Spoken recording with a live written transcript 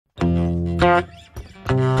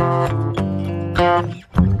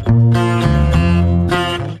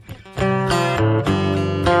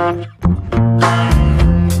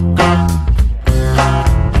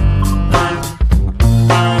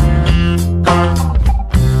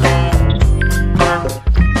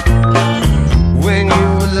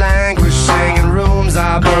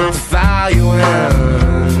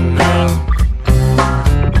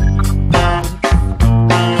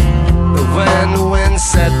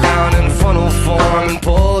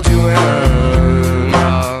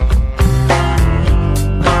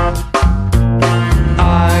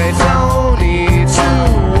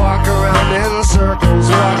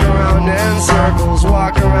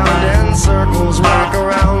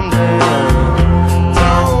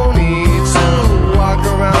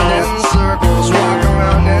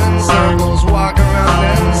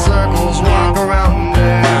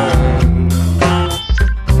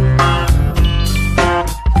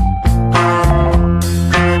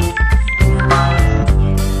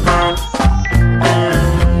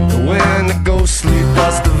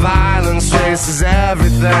Is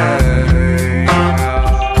everything.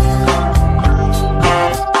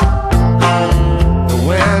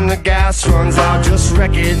 When the gas runs out, just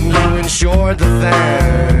wreck it and you insure the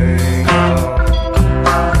thing.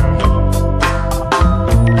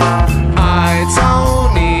 I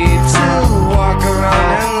don't need to walk around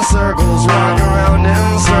in circles, walk around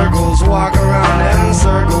in circles, walk around in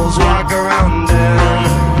circles, walk around in.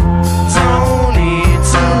 Don't need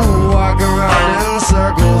to walk around in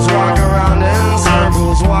circles, walk around in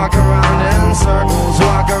circles, walk around in circles,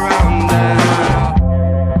 walk around there.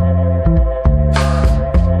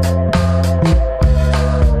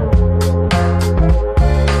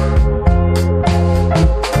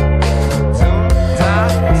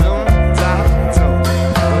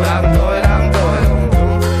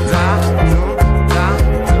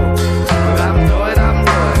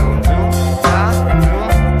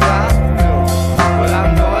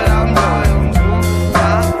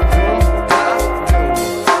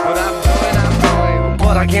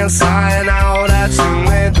 Can't sign out that you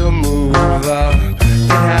made the move. It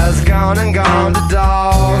has gone and gone to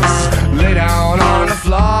dogs. Lay down on the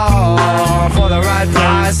floor. For the right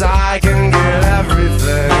price I can get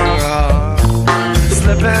everything.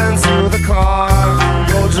 Slip into the car,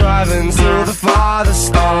 go driving to the farthest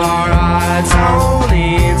star.